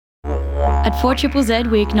At 4ZZZ,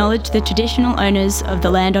 we acknowledge the traditional owners of the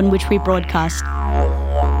land on which we broadcast.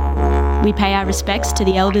 We pay our respects to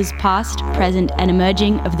the elders past, present and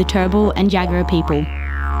emerging of the Turrbal and Jagera people.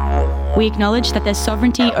 We acknowledge that their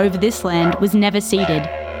sovereignty over this land was never ceded.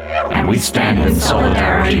 And we stand in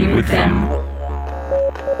solidarity with them.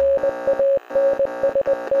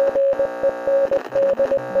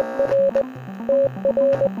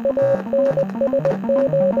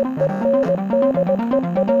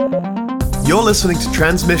 You're listening to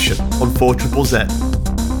Transmission on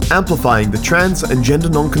 4ZZZ, amplifying the trans and gender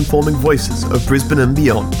non-conforming voices of Brisbane and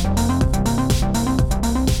beyond.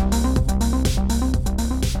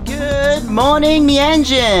 Good morning,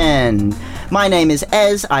 Meanjin. My name is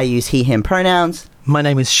Ez. I use he, him pronouns. My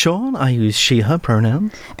name is Sean. I use she, her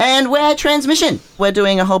pronouns. And we're Transmission. We're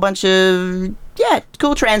doing a whole bunch of,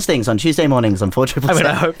 cool trans things on Tuesday mornings on 4ZZZ. I mean,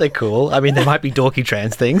 I hope they're cool. I mean, there might be dorky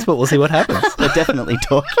trans things, but we'll see what happens. They're definitely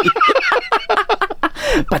dorky.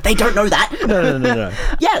 But they don't know that. No.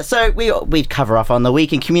 Yeah, so we cover off on the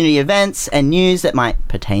week in community events and news that might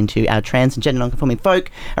pertain to our trans and gender non-conforming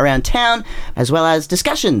folk around town, as well as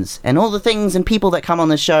discussions and all the things and people that come on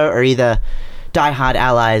the show are either diehard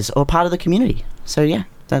allies or part of the community. So yeah,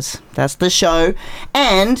 that's the show.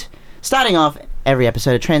 And starting off every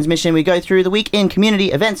episode of Transmission, we go through the week in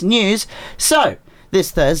community events and news. So this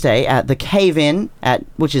Thursday at the Cave Inn,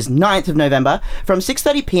 which is 9th of November, from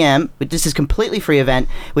 6:30pm, this is a completely free event,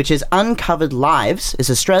 which is Uncovered Lives, is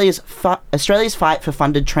Australia's Fight for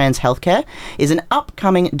Funded Trans Healthcare, is an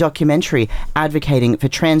upcoming documentary advocating for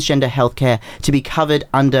transgender healthcare to be covered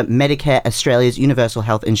under Medicare Australia's Universal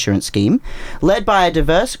Health Insurance Scheme. Led by a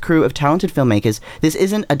diverse crew of talented filmmakers, this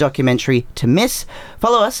isn't a documentary to miss.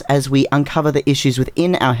 Follow us as we uncover the issues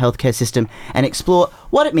within our healthcare system and explore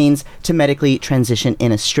what it means to medically transition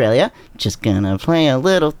in Australia. Just gonna play a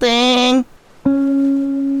little thing.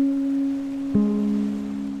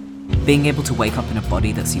 Being able to wake up in a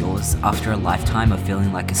body that's yours after a lifetime of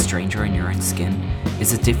feeling like a stranger in your own skin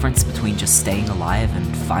is the difference between just staying alive and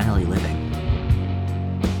finally living.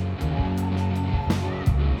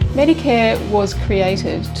 Medicare was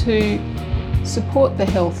created to support the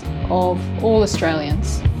health of all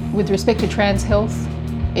Australians. With respect to trans health,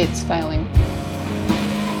 it's failing.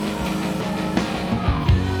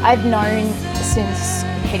 I've known since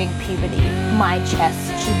hitting puberty, my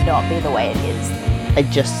chest should not be the way it is. It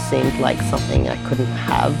just seemed like something I couldn't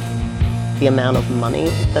have. The amount of money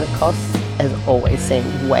that it costs has always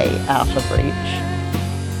seemed way out of reach.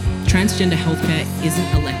 Transgender healthcare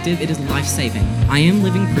isn't elective, it is life-saving. I am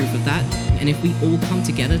living proof of that, and if we all come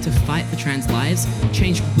together to fight for trans lives,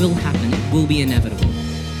 change will happen, it will be inevitable.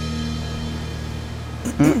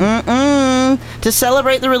 To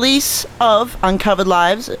celebrate the release of Uncovered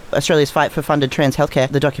Lives, Australia's Fight for Funded Trans Healthcare,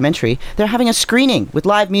 the documentary, they're having a screening with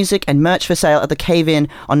live music and merch for sale at the Cave Inn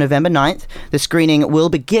on November 9th. The screening will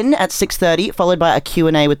begin at 6:30, followed by a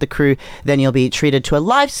Q&A with the crew. Then you'll be treated to a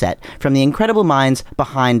live set from the incredible minds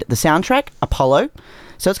behind the soundtrack, Apollo.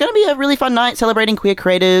 So it's going to be a really fun night celebrating queer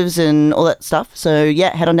creatives and all that stuff. So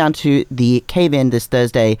yeah, head on down to the Cave Inn this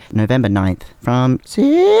Thursday, November 9th from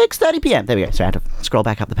 6:30pm. There we go. Sorry, I had to scroll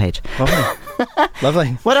back up the page.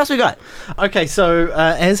 Lovely. What else we got? Okay, so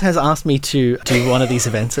Ez has asked me to do one of these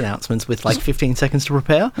events announcements with like 15 seconds to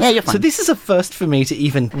prepare. Yeah, you're fine. So this is a first for me to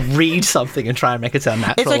even read something and try and make it sound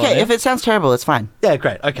natural. It's okay. If it sounds terrible, it's fine. Yeah,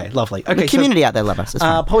 great. Okay, lovely. Okay, the community out there love us. It's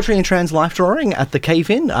fine. Poetry and trans life drawing at the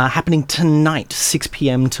Cave Inn, happening tonight,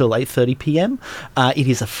 6pm till 8:30pm. It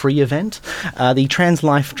is a free event. The Trans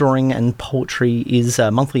Life Drawing and Poetry is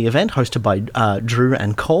a monthly event hosted by Drew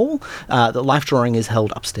and Cole. The life drawing is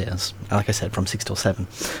held upstairs, like I said, from 6 till 7.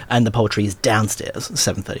 And the poetry is downstairs,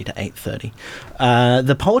 7:30 to 8:30.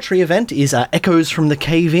 The poetry event is Echoes from the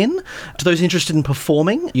Cave Inn. To those interested in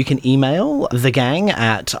performing, you can email the gang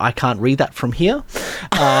at I can't read that from here,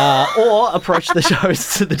 or approach the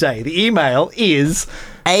shows to the day. The email is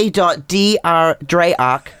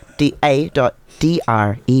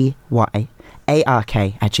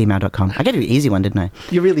a.dreyark@gmail.com. I gave you an easy one, didn't I?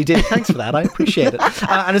 You really did. Thanks for that. I appreciate it.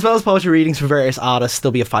 And as well as poetry readings for various artists,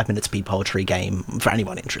 there'll be a 5-minute speed poetry game for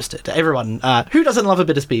anyone interested. Everyone who doesn't love a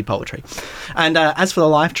bit of speed poetry. And as for the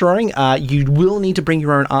life drawing, you will need to bring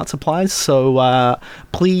your own art supplies, so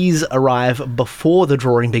please arrive before the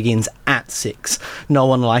drawing begins at 6. No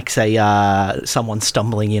one likes someone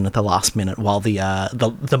stumbling in at the last minute while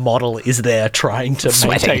the model is there trying to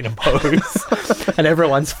maintain a pose. And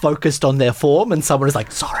everyone's focused on their form, and someone is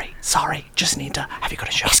like, sorry, just need to, have you got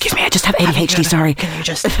a shirt? Excuse me, I just have ADHD, sorry. Can you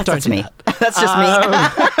just, don't That's do me. that. That's just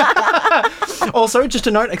me. Also, just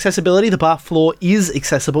a note, accessibility, the bar floor is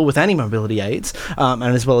accessible with any mobility aids, and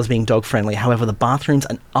as well as being dog friendly. However, the bathrooms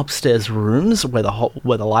and upstairs rooms where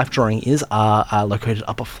the life drawing is are located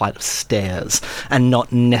up a flight of stairs and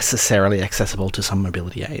not necessarily accessible to some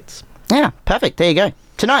mobility aids. Yeah, perfect. There you go.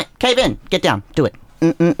 Tonight, cave in. Get down. Do it.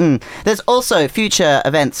 There's also future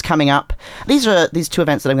events coming up. These two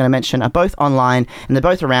events that I'm going to mention are both online, and they're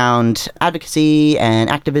both around advocacy and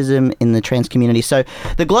activism in the trans community. So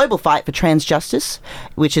the Global Fight for Trans Justice,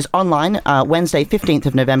 which is online, Wednesday 15th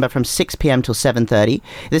of November from 6 p.m. till 7:30.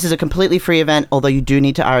 This is a completely free event, although you do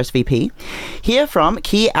need to RSVP. Hear from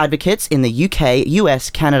key advocates in the UK, US,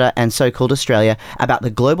 Canada, and so-called Australia about the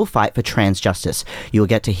global fight for trans justice. You'll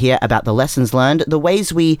get to hear about the lessons learned, the way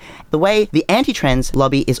the anti-trans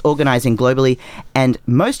lobby is organising globally, and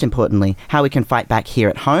most importantly, how we can fight back here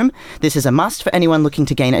at home. This is a must for anyone looking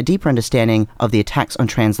to gain a deeper understanding of the attacks on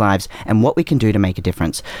trans lives and what we can do to make a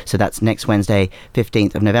difference. So that's next Wednesday,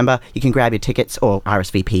 15th of November. You can grab your tickets or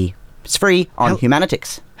RSVP. It's free on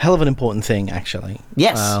Humanitix. Hell of an important thing, actually.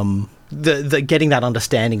 Yes. The getting that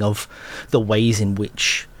understanding of the ways in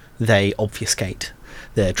which they obfuscate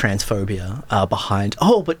their transphobia behind,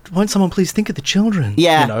 but won't someone please think of the children?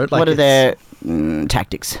 Yeah, you know, like what are their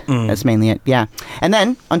tactics? That's mainly it, yeah. And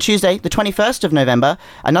then, on Tuesday, the 21st of November,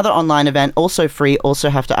 another online event, also free, also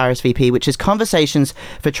have to RSVP, which is Conversations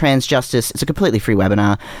for Trans Justice. It's a completely free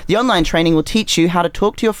webinar. The online training will teach you how to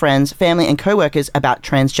talk to your friends, family, and co-workers about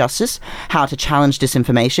trans justice, how to challenge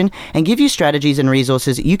disinformation, and give you strategies and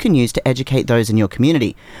resources you can use to educate those in your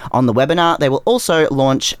community. On the webinar, they will also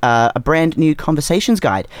launch a brand new conversations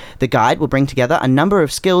guide. The guide will bring together a number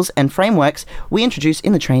of skills and frameworks we introduce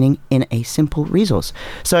in the training in a simple resource.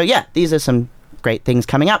 So yeah, these are some great things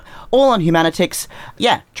coming up, all on Humanitix.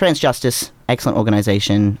 Yeah, Trans Justice, excellent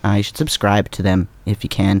organisation. You should subscribe to them if you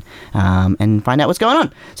can, and find out what's going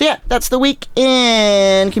on. So yeah, that's the week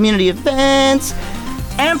in community events,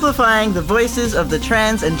 amplifying the voices of the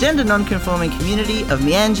trans and gender non-conforming community of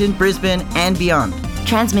Meanjin, Brisbane and beyond.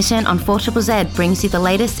 Transmission on 4ZZZ brings you the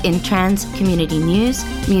latest in trans community news,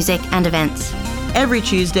 music and events. Every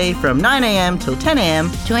Tuesday from 9am till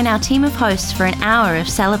 10am. Join our team of hosts for an hour of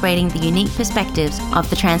celebrating the unique perspectives of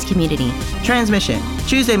the trans community. Transmission,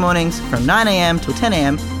 Tuesday mornings from 9am till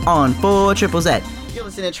 10am on 4ZZZ. You're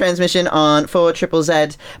listening to Transmission on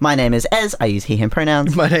 4ZZZ. My name is Ez. I use he, him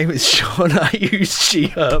pronouns. My name is Sean. I use she,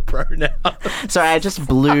 her pronouns. Sorry, I just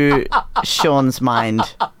blew Sean's mind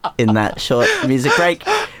in that short music break.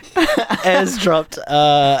 Ez dropped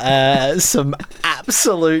some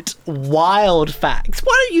absolute wild facts.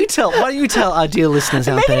 Why don't you tell our dear listeners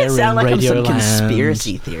out there in sound like Radio I'm some Land?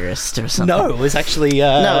 conspiracy theorist or something. No, it was actually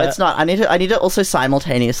no, it's not. I need to also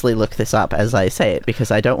simultaneously look this up as I say it,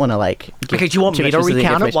 because I don't want to Okay, do you want me to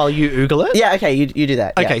recount it while you Google it? Yeah, okay, you do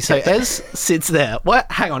that. Okay, yeah. so Ez sits there.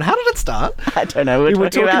 What? Hang on, how did it start? I don't know. We were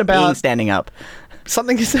talking about being standing up.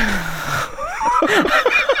 Something is.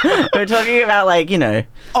 We're talking about, like, you know.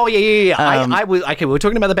 Oh yeah. We were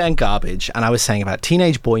talking about the band Garbage, and I was saying about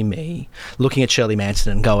teenage boy me looking at Shirley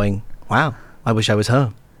Manson and going, "Wow, I wish I was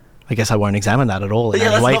her." I guess I won't examine that at all in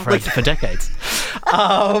any way for decades.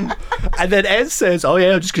 And then Ez says, "Oh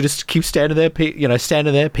yeah, I'm just going to keep standing there,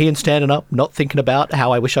 peeing, standing up, not thinking about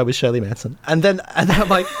how I wish I was Shirley Manson." And then I'm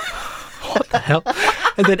like, "What the hell?"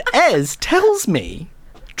 And then Ez tells me,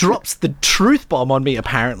 drops the truth bomb on me,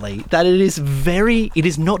 apparently, that it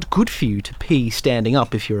is not good for you to pee standing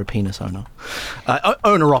up if you're a penis owner.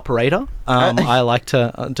 Owner-operator, I like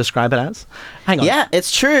to describe it as. Hang on. Yeah,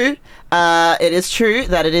 it's true. It is true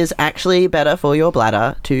that it is actually better for your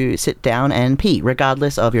bladder to sit down and pee,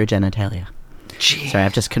 regardless of your genitalia. Jeez. Sorry,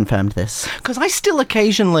 I've just confirmed this. Because I still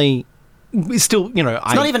occasionally... It's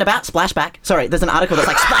not even about splashback. Sorry, there's an article that's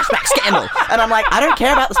like splashback scandal, and I'm like, I don't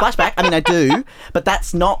care about the splashback. I mean, I do, but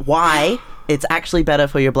that's not why. It's actually better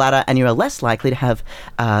for your bladder, and you are less likely to have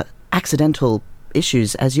accidental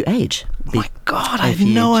issues as you age. My God, I have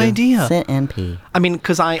no idea. Sit and pee. I mean,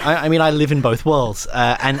 because I live in both worlds,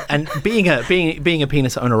 and being a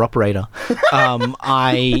penis owner operator, a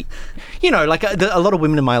lot of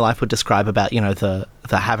women in my life would describe about the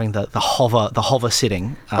having the hover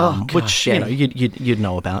sitting, which you'd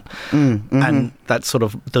know about, and that's sort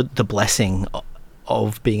of the blessing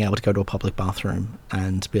of being able to go to a public bathroom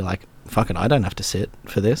and be like, fuck it, I don't have to sit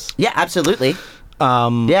for this. Yeah, absolutely.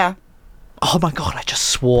 Yeah. Oh my God, I just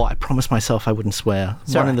swore. I promised myself I wouldn't swear.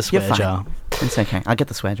 One in the swear jar. It's okay. I'll get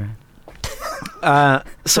the swear jar.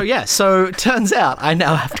 So turns out I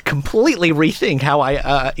now have to completely rethink how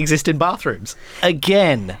I exist in bathrooms.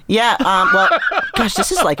 Again. Yeah, well, gosh,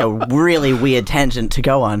 this is like a really weird tangent to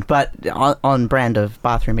go on, but on brand of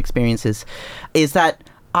bathroom experiences, is that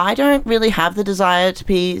I don't really have the desire to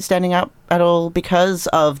be standing up at all because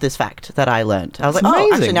of this fact that I learned. I was like,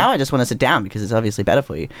 oh, actually now I just want to sit down because it's obviously better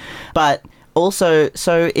for you. But also,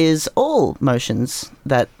 so is all motions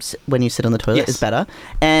that when you sit on the toilet is better.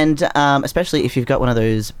 And especially if you've got one of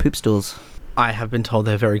those poop stools. I have been told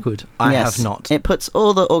they're very good. I have not. It puts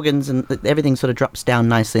all the organs and everything sort of drops down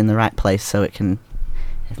nicely in the right place so it can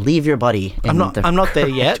leave your body. I'm not there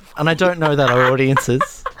yet, and I don't know that our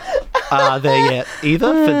audiences are there yet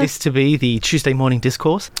either for this to be the Tuesday morning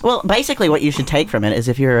discourse. Well, basically what you should take from it is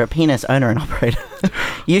if you're a penis owner and operator,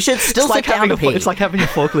 you should still sit down to pee. It's like having a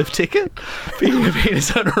forklift ticket, being a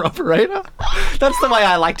penis owner operator. That's the way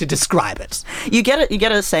I like to describe it. You get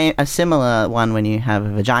a similar one when you have a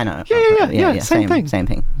vagina. Yeah, same thing. Same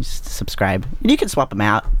thing. You just subscribe. You can swap them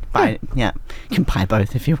out. You can buy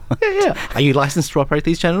both if you want. Yeah. Are you licensed to operate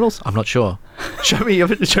these genitals? I'm not sure. Show me your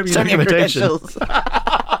documentation.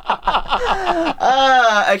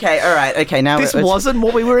 Okay, all right. Okay, now this wasn't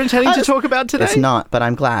what we were intending to talk about today. It's not, but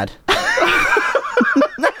I'm glad.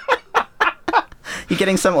 You're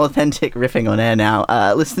getting some authentic riffing on air now,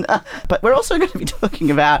 listener. But we're also going to be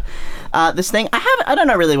talking about this thing. I don't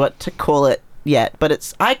know really what to call it yet,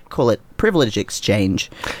 but I call it privilege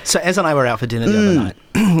exchange. So Ez and I were out for dinner the other night,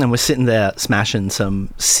 and we're sitting there smashing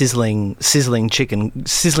some sizzling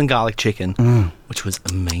garlic chicken, which was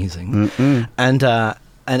amazing. And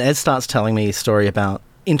Ez starts telling me a story about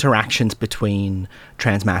interactions between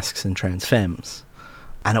trans mascs and trans femmes,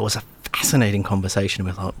 and it was a fascinating conversation.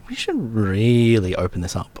 We thought we should really open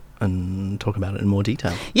this up and talk about it in more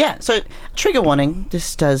detail. Yeah, so trigger warning,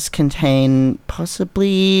 this does contain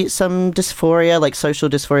possibly some dysphoria, like social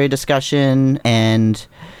dysphoria discussion, and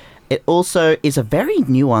it also is a very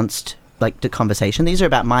nuanced the conversation. These are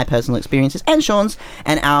about my personal experiences and Sean's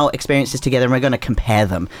and our experiences together, and we're going to compare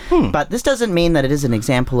them. But this doesn't mean that it is an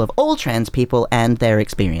example of all trans people and their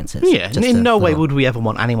experiences. Yeah, in no way would we ever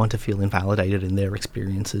want anyone to feel invalidated in their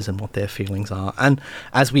experiences and what their feelings are. And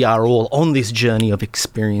as we are all on this journey of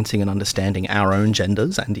experiencing and understanding our own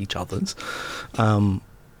genders and each other's,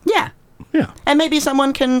 yeah. And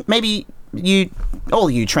maybe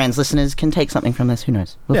all you trans listeners can take something from this. Who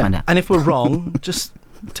knows? We'll find out. And if we're wrong, just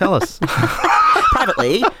tell us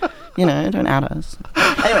privately, don't out us.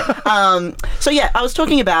 Anyway, I was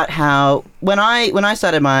talking about how when I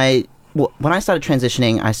started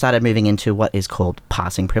transitioning, I started moving into what is called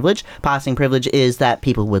passing privilege. Passing privilege is that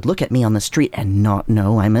people would look at me on the street and not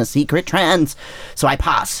know I'm a secret trans, so I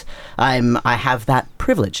pass. I have that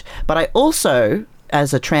privilege, but I also,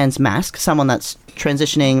 as a trans masc, someone that's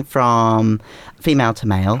transitioning from female to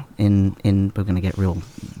male, in we're going to get real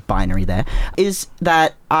binary there, is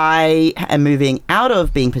that I am moving out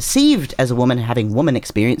of being perceived as a woman and having woman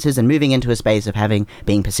experiences and moving into a space of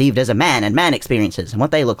being perceived as a man and man experiences and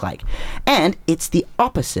what they look like. And it's the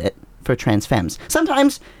opposite for trans femmes.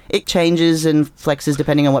 Sometimes it changes and flexes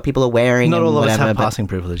depending on what people are wearing. Not all of us have passing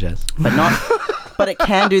privileges, but not. But it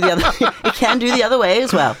can do the other. It can do the other way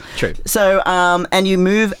as well. True. So, and you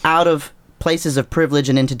move out of places of privilege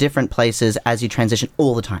and into different places as you transition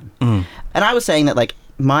all the time. And I was saying that,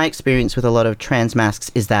 my experience with a lot of trans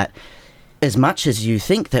mascs is that as much as you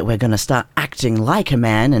think that we're going to start acting like a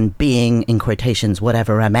man and being, in quotations,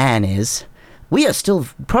 whatever a man is, we are still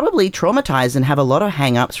probably traumatized and have a lot of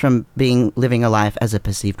hang-ups from living a life as a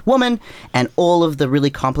perceived woman and all of the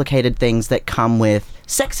really complicated things that come with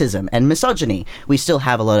sexism and misogyny. We still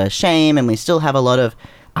have a lot of shame, and we still have a lot of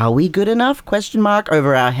 "are we good enough?"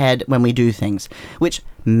 over our head when we do things, which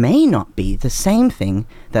may not be the same thing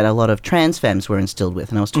that a lot of trans femmes were instilled with.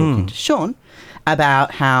 And I was talking to Sean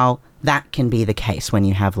about how that can be the case when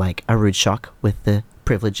you have a rude shock with the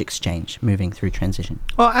privilege exchange moving through transition.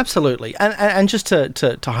 Oh, absolutely. And just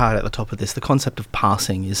to highlight at the top of this, the concept of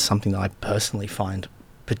passing is something that I personally find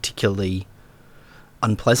particularly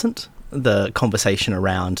unpleasant. The conversation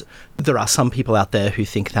around, there are some people out there who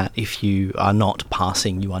think that if you are not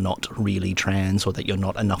passing, you are not really trans, or that you're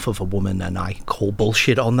not enough of a woman, and I call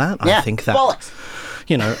bullshit on that. Yeah, I think that,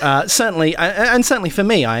 certainly, and certainly for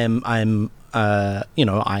me, I am a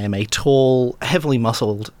tall, heavily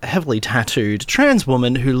muscled, heavily tattooed trans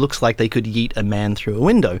woman who looks like they could yeet a man through a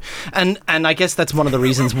window. And I guess that's one of the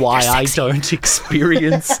reasons why I don't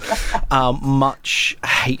experience much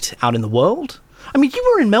hate out in the world. I mean,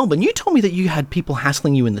 you were in Melbourne. You told me that you had people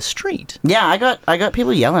hassling you in the street. Yeah, I got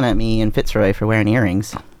people yelling at me in Fitzroy for wearing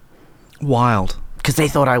earrings. Wild. Because they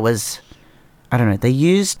thought I was, I don't know, they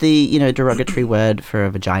used the, derogatory word for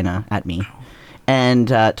a vagina at me and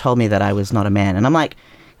told me that I was not a man. And I'm like,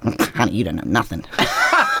 honey, you don't know nothing.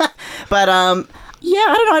 But, yeah,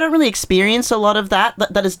 I don't know. I don't really experience a lot of that.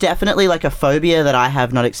 That is definitely like a phobia that I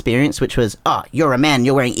have not experienced, which was, oh, you're a man,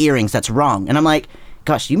 you're wearing earrings, that's wrong. And I'm like,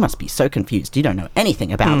 gosh, you must be so confused. You don't know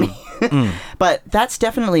anything about me. But that's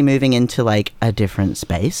definitely moving into like a different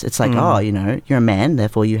space. It's like, oh, you're a man,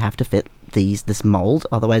 therefore you have to fit this mold.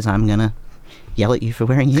 Otherwise, I'm gonna yell at you for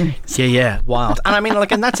wearing earrings. Yeah, wild. And I mean,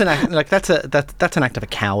 and that's an act, that's an act of a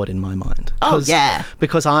coward in my mind. Oh yeah,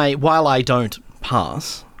 because while I don't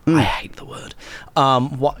pass. I hate the word.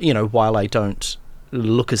 While I don't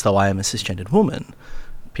look as though I am a cisgendered woman,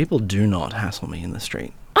 people do not hassle me in the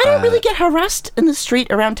street. I don't really get harassed in the street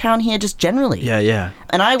around town here, just generally. Yeah.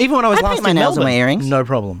 And even when I was last paint my in nails Melbourne, and my earrings, no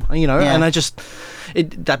problem. And I just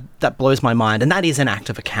that blows my mind, and that is an act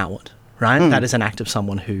of a coward, right? That is an act of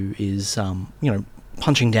someone who is,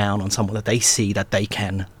 punching down on someone that they see that they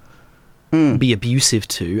can be abusive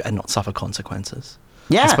to and not suffer consequences.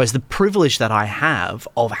 Yeah. I suppose the privilege that I have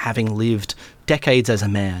of having lived decades as a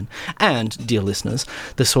man, and, dear listeners,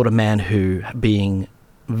 the sort of man who, being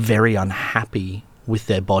very unhappy with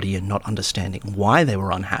their body and not understanding why they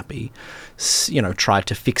were unhappy, tried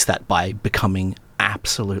to fix that by becoming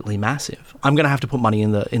absolutely massive. I'm going to have to put money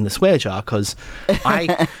in the swear jar because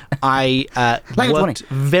I worked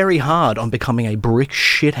very hard on becoming a brick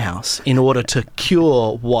shithouse in order to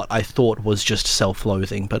cure what I thought was just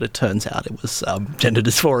self-loathing, but it turns out it was gender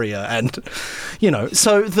dysphoria, and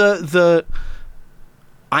so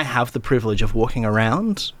I have the privilege of walking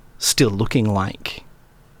around still looking like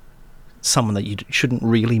someone that you shouldn't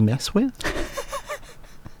really mess with.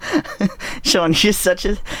 Sean,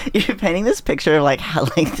 you're painting this picture of how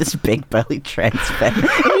this big burly trans man.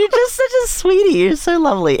 You're just such a sweetie. You're so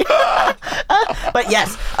lovely. But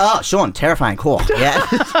yes, Sean, terrifying, cool. Yeah,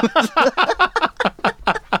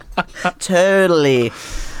 totally.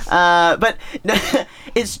 But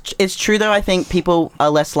it's true though. I think people are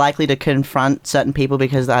less likely to confront certain people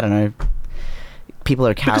because I don't know, people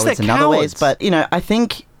are cowards in other ways. But I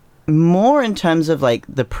think more in terms of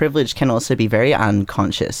the privilege can also be very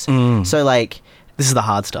unconscious. So this is the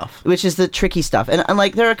hard stuff, which is the tricky stuff. And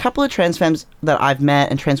there are a couple of trans femmes that I've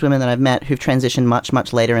met and trans women that I've met who've transitioned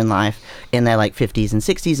much later in life, in their 50s and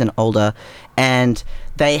 60s and older, and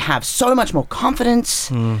they have so much more confidence.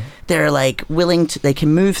 They're willing to, they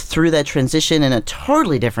can move through their transition in a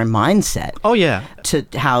totally different mindset. Oh yeah, to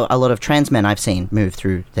how a lot of trans men I've seen move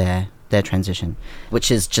through their transition,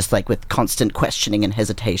 which is just with constant questioning and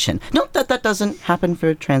hesitation. Not that doesn't happen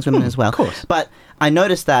for trans women as well, of course. But I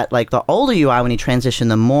noticed that the older you are when you transition,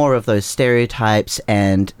 the more of those stereotypes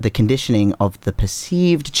and the conditioning of the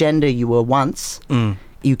perceived gender you were once,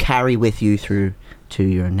 you carry with you through to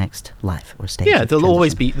your next life or stage. Yeah, they'll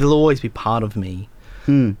always be part of me.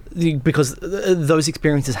 Because those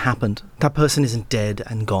experiences happened. That person isn't dead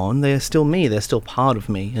and gone. They are still me. They're still part of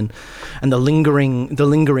me. And the lingering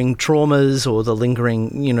traumas or the lingering,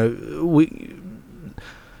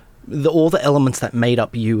 all the elements that made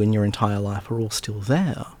up you in your entire life are all still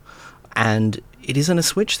there. And it isn't a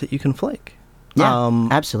switch that you can flick. Yeah,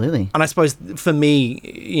 absolutely. And I suppose for me,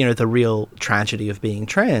 the real tragedy of being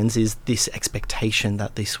trans is this expectation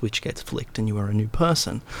that the switch gets flicked and you are a new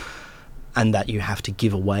person. And that you have to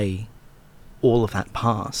give away all of that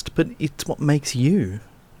past. But it's what makes you.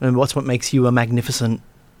 And what makes you a magnificent,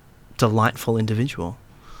 delightful individual.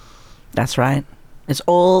 That's right. It's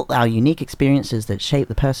all our unique experiences that shape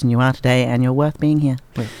the person you are today, and you're worth being here.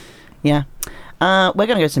 Yeah. We're going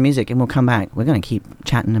to go to some music and we'll come back. We're going to keep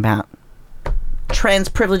chatting about trans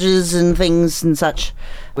privileges and things and such,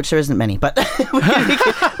 which there isn't many, but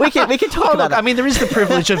we can talk about that. I mean, there is the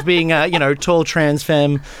privilege of being tall trans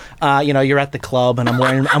femme. You're at the club and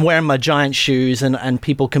I'm wearing my giant shoes and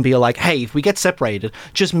people can be like, hey, if we get separated,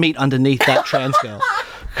 just meet underneath that trans girl.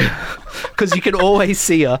 Because you can always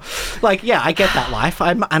see her. I get that life.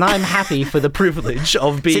 I'm happy for the privilege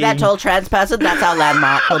of being... See that tall trans person? That's our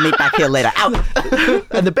landmark. We'll meet back here later. Out.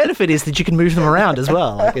 And the benefit is that you can move them around as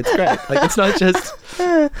well. It's great. It's not just...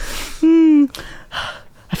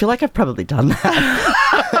 I feel like I've probably done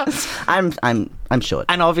that. I'm short.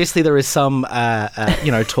 And obviously there is some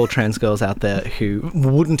tall trans girls out there who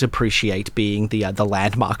wouldn't appreciate being the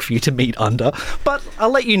landmark for you to meet under. But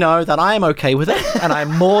I'll let you know that I am okay with it, and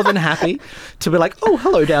I'm more than happy to be like, oh,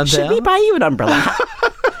 hello down there. Should we buy you an umbrella hat?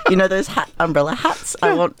 Those umbrella hats?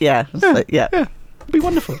 I want, yeah. It'd be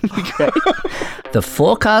wonderful. It'd be great. The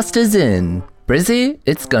Forecast is in. Brizzy,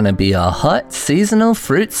 it's gonna be a hot seasonal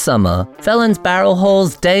fruit summer. Felons Barrel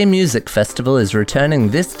Hall's Day Music Festival is returning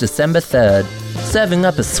this December 3rd, serving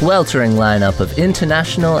up a sweltering lineup of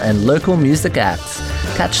international and local music acts.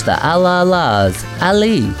 Catch the Alalas,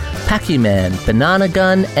 Ali, Packy Man, Banana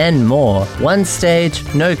Gun, and more. One stage,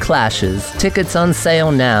 no clashes. Tickets on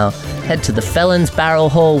sale now. Head to the Felons Barrel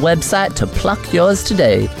Hall website to pluck yours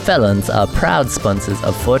today. Felons are proud sponsors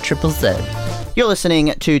of 4ZZZ. You're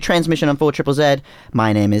listening to Transmission on 4ZZZ.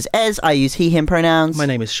 My name is Ez. I use he, him pronouns. My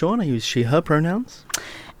name is Sean. I use she, her pronouns.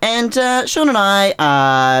 And Sean and I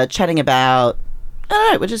are chatting about... I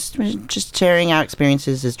don't know, we're just sharing our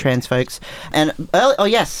experiences as trans folks. And, oh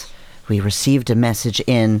yes, we received a message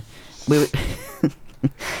in...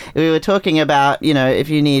 We were talking about, if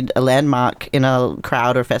you need a landmark in a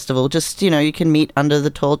crowd or festival, just, you can meet under the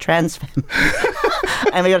tall trans femme.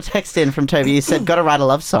 And we got a text in from Toby who said, gotta write a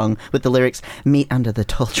love song with the lyrics, meet under the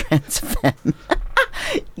tall trans femme.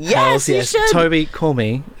 Yes, you should. Toby, call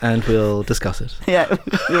me and we'll discuss it. Yeah,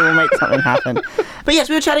 we will make something happen. But yes,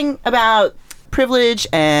 we were chatting about privilege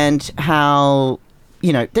and how...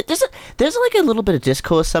 there's like a little bit of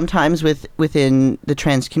discourse sometimes within the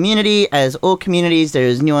trans community. As all communities,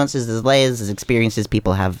 there's nuances, there's layers, there's experiences.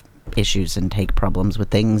 People have issues and take problems with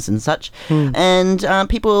things and such. And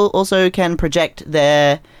people also can project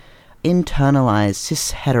their internalized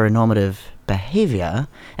cis heteronormative behavior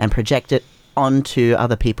and project it onto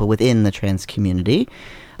other people within the trans community.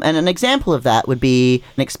 And an example of that would be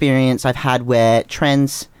an experience I've had where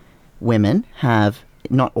trans women have...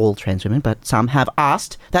 not all trans women, but some have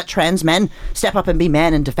asked that trans men step up and be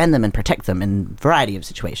men and defend them and protect them in a variety of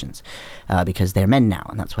situations because they're men now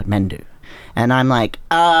and that's what men do. And I'm like,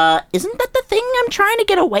 isn't that the thing I'm trying to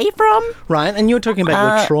get away from? Right, and you were talking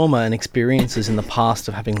about your trauma and experiences in the past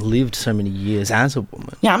of having lived so many years as a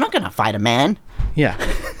woman. Yeah, I'm not going to fight a man. Yeah.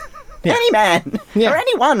 Any man. Yeah. Or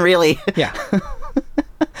anyone, really. Yeah.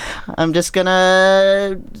 I'm just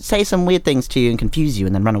gonna say some weird things to you and confuse you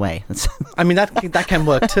and then run away. I mean, that can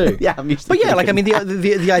work too. Yeah, I'm used to. But yeah, like I mean,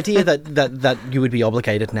 the idea that you would be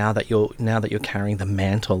obligated now that you're carrying the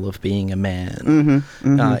mantle of being a man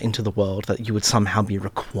into the world, that you would somehow be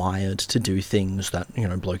required to do things that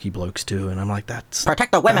blokey blokes do, and I'm like, that's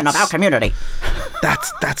protect the women of our community.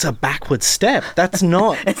 That's a backward step. That's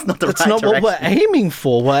not. It's not the That's right not direction. what we're aiming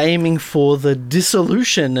for. We're aiming for the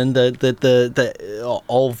dissolution and the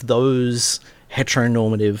of those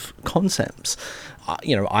heteronormative concepts.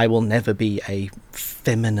 I will never be a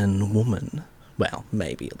feminine woman. Well,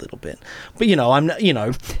 maybe a little bit, but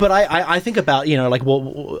but I think about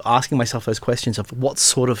asking myself those questions of what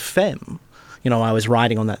sort of femme. I was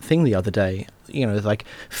writing on that thing the other day. Like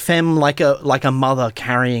femme, like a mother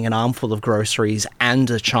carrying an armful of groceries and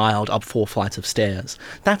a child up 4 flights of stairs.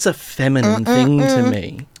 That's a feminine thing to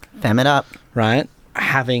me. Femme it up, right?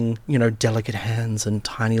 Having delicate hands and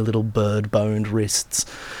tiny little bird-boned wrists.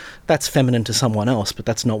 That's feminine to someone else, but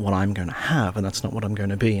that's not what I'm going to have, and that's not what I'm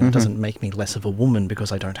going to be. And it doesn't make me less of a woman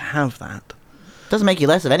because I don't have that. Doesn't make you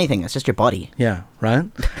less of anything. It's just your body. Yeah, right.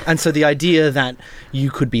 And so the idea that you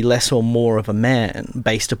could be less or more of a man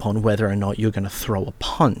based upon whether or not you're going to throw a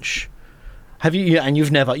punch. Have you? And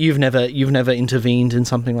you've never intervened in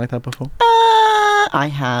something like that before? I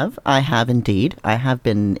have indeed. I have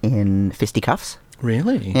been in fisticuffs.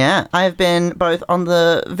 Really? Yeah, I've been both on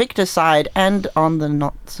the victor side and on the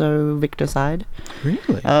not so victor side.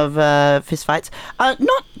 Really? Of fist fights.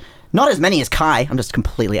 Not as many as Kai. I'm just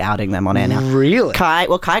completely outing them on air now. Really? Kai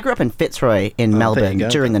grew up in Fitzroy in Melbourne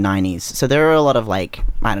during the 90s. So there are a lot of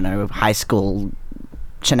high school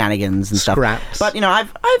shenanigans and Scraps. Stuff. But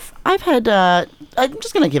I've had I'm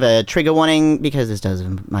just going to give a trigger warning because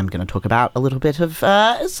I'm going to talk about a little bit of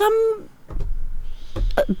some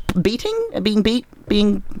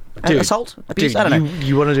being assault, abuse. I don't know.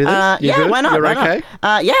 You want to do this? Yeah, why not? You're why okay?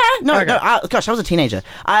 Not? Gosh, I was a teenager.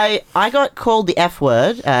 I got called the F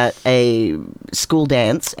word at a school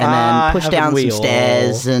dance and then pushed down some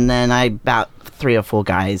stairs, and then about 3 or 4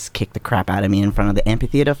 guys kicked the crap out of me in front of the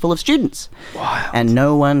amphitheater full of students. Wild. And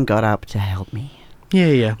no one got up to help me.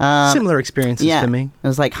 Yeah. Similar experiences for me. It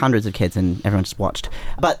was like hundreds of kids and everyone just watched.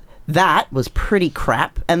 But that was pretty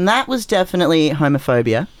crap, and that was definitely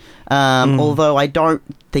homophobia. Although I don't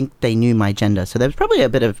think they knew my gender, so there was probably a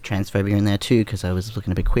bit of transphobia in there too because I was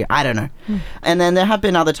looking a bit queer. I don't know. And then there have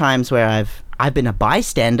been other times where I've been a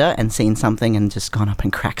bystander and seen something and just gone up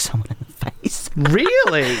and cracked someone in the face.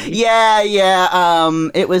 Really? Yeah.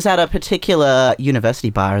 It was at a particular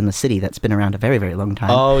university bar in the city that's been around a very, very long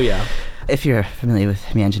time. Oh yeah. If you're familiar with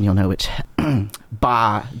Mianjin, you'll know which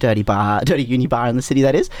dirty uni bar in the city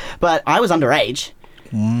that is. But I was underage.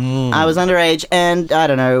 I was underage, and I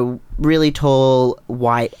don't know, really tall,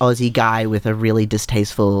 white Aussie guy with a really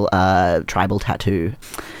distasteful tribal tattoo.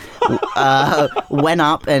 Went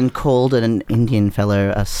up and called an Indian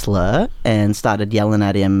fellow a slur and started yelling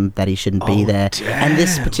at him that he shouldn't be there. Damn. And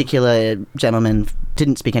this particular gentleman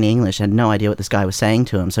didn't speak any English, had no idea what this guy was saying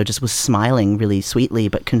to him, so just was smiling really sweetly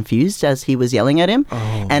but confused as he was yelling at him.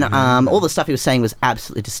 All the stuff he was saying was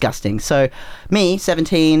absolutely disgusting. So me,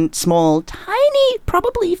 17, small, tiny,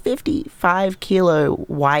 probably 55 kilo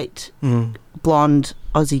white blonde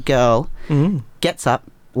Aussie girl, gets up,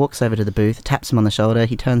 walks over to the booth, taps him on the shoulder,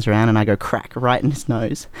 he turns around and I go crack right in his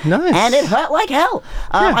nose. Nice. And it hurt like hell.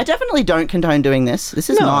 I definitely don't condone doing this. This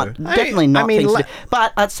is definitely not things to do.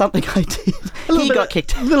 But that's something I did. He got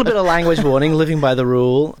kicked. A little bit of language warning, living by the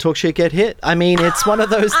rule, talk shit, get hit. I mean, it's one of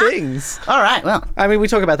those things. All right, well. I mean, we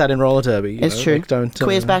talk about that in roller derby. It's true. Like, don't,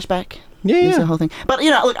 Queers bashback. Yeah. It's the whole thing. But,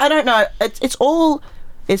 look, I don't know.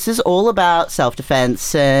 This is all about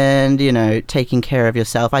self-defense and, taking care of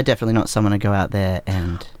yourself. I'm definitely not someone to go out there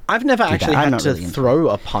and... I've never actually had to really throw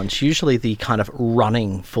a punch. Usually the kind of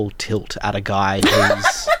running full tilt at a guy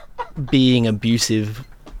who's being abusive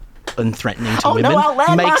and threatening to women our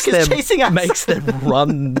landmark is chasing us. makes them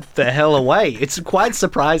run the hell away. It's quite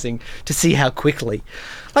surprising to see how quickly.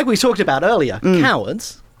 Like we talked about earlier,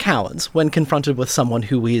 cowards, when confronted with someone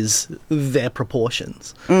who is their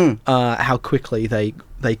proportions, how quickly they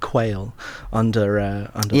quail under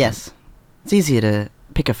Yes. them. It's easier to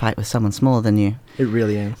pick a fight with someone smaller than you. It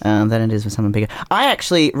really is. Than it is with someone bigger. I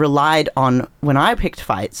actually relied on, when I picked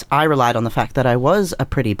fights, I relied on the fact that I was a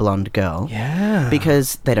pretty blonde girl. Yeah.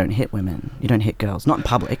 Because they don't hit women. You don't hit girls. Not in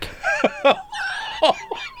public.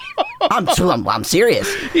 I'm serious.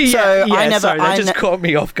 That just caught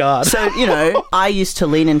me off guard. So, I used to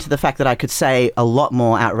lean into the fact that I could say a lot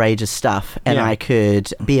more outrageous stuff and I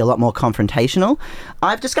could be a lot more confrontational.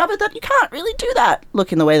 I've discovered that you can't really do that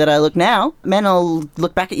looking the way that I look now. Men will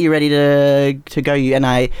look back at you ready to go you, and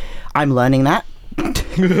I'm learning that.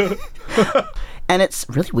 And it's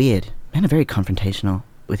really weird. Men are very confrontational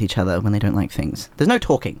with each other when they don't like things. There's no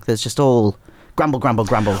talking. There's just all... grumble, grumble,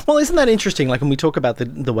 grumble. Well, isn't that interesting? Like when we talk about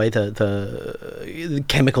the way the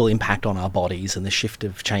chemical impact on our bodies and the shift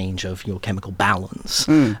of change of your chemical balance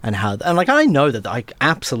and how, and like I know that I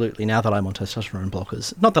absolutely, now that I'm on testosterone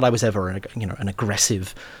blockers, not that I was ever an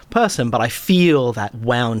aggressive person, but I feel that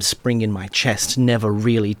wound spring in my chest never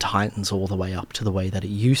really tightens all the way up to the way that it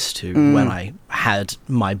used to when I had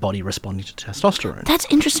my body responding to testosterone. That's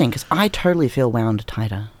interesting because I totally feel wound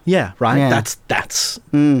tighter. Yeah, right. Yeah. That's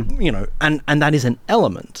and that is an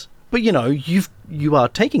element. But you are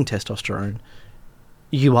taking testosterone.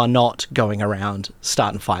 You are not going around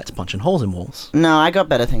starting fights, punching holes in walls. No, I got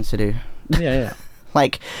better things to do. Yeah.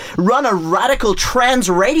 Like run a radical trans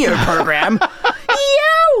radio program.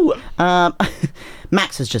 Yo!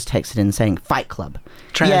 Max has just texted in saying Fight Club.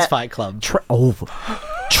 Trans Fight Club.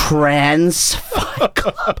 Trans Fight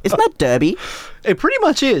Club. Isn't that Derby? It pretty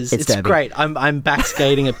much is. It's great. I'm back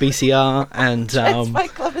skating at BCR, and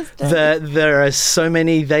Fight Club is Derby. there are so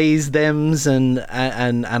many theys, thems, and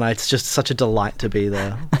it's just such a delight to be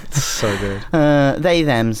there. It's so good. They,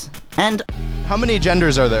 thems. And how many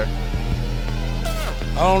genders are there?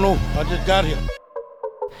 I don't know. I just got here.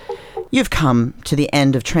 You've come to the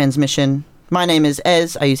end of transmission. My name is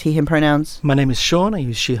Ez. I use he, him pronouns. My name is Sean. I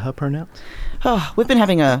use she, her pronouns. Oh, we've been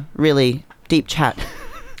having a really deep chat.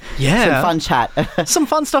 Yeah. Some fun chat. Some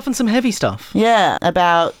fun stuff and some heavy stuff. Yeah,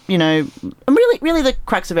 about, really the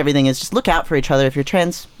crux of everything is just look out for each other. If you're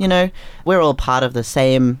trans, we're all part of the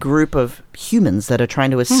same group of humans that are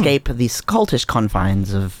trying to escape these cultish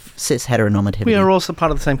confines of cis heteronormativity. We are also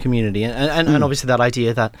part of the same community. And obviously that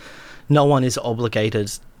idea that no one is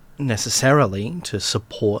obligated necessarily to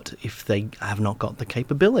support if they have not got the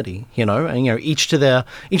capability, and each to their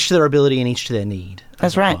ability and each to their need.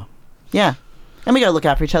 That's right. Yeah. And we gotta look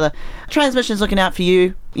out for each other. Transmission's looking out for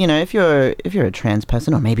you. If you're a trans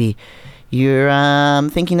person, or maybe you're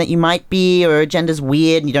thinking that you might be, or gender's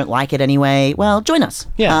weird and you don't like it anyway, well, join us.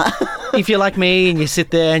 Yeah. If you're like me and you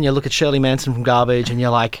sit there and you look at Shirley Manson from Garbage and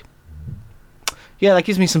you're like, yeah, that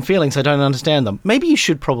gives me some feelings. I don't understand them. Maybe you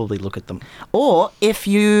should probably look at them. Or if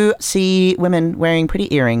you see women wearing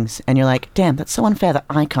pretty earrings and you're like, damn, that's so unfair that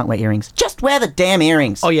I can't wear earrings. Just wear the damn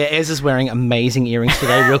earrings. Oh, yeah, Ez is wearing amazing earrings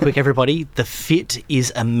today. Real quick, everybody. The fit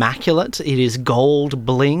is immaculate. It is gold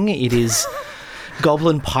bling. It is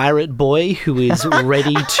Goblin Pirate Boy who is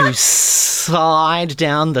ready to slide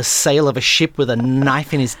down the sail of a ship with a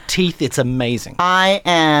knife in his teeth. It's amazing. I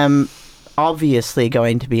am... obviously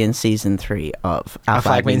going to be in season 3 of Our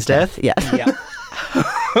Flag Means Death. Yeah.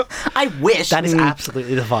 I wish. That is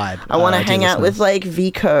absolutely the vibe. I want to dear hang out with listeners. like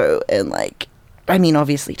Vico and like, I mean,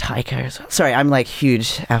 obviously Taika as well. Sorry, I'm like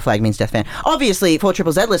huge Our Flag Means Death fan. Obviously,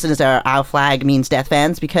 4ZZZ listeners are Our Flag Means Death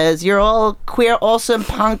fans because you're all queer, awesome,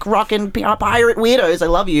 punk, rockin' pirate weirdos. I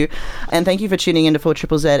love you. And thank you for tuning into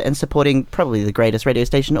 4ZZZ and supporting probably the greatest radio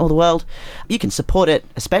station in all the world. You can support it,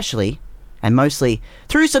 especially and mostly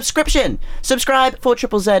through subscription. Subscribe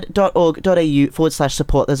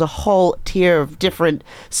 4ZZZ.org.au/support. There's a whole tier of different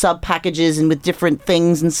sub packages and with different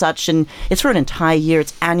things and such, and it's for an entire year.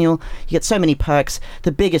 It's annual. You get so many perks.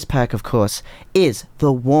 The biggest perk, of course, is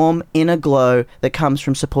the warm inner glow that comes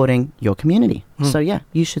from supporting your community. So yeah,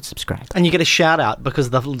 you should subscribe. And you get a shout out because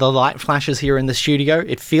the light flashes here in the studio.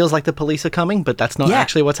 It feels like the police are coming, but that's not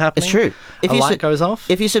actually what's happening. It's true. A light goes off.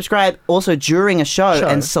 If you subscribe also during a show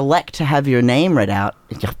and select to have your name read out,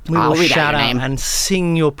 We I'll will read shout out your out name. and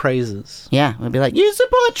sing your praises. Yeah, we'll be like, you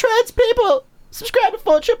support trans people. Subscribe to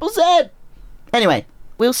 4ZZZ. Anyway,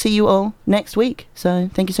 we'll see you all next week. So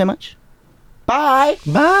thank you so much. Bye.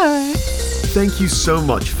 Bye. Thank you so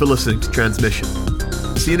much for listening to Transmission.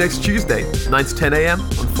 See you next Tuesday, 9 to 10 a.m. on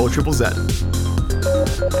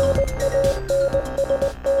 4ZZZ.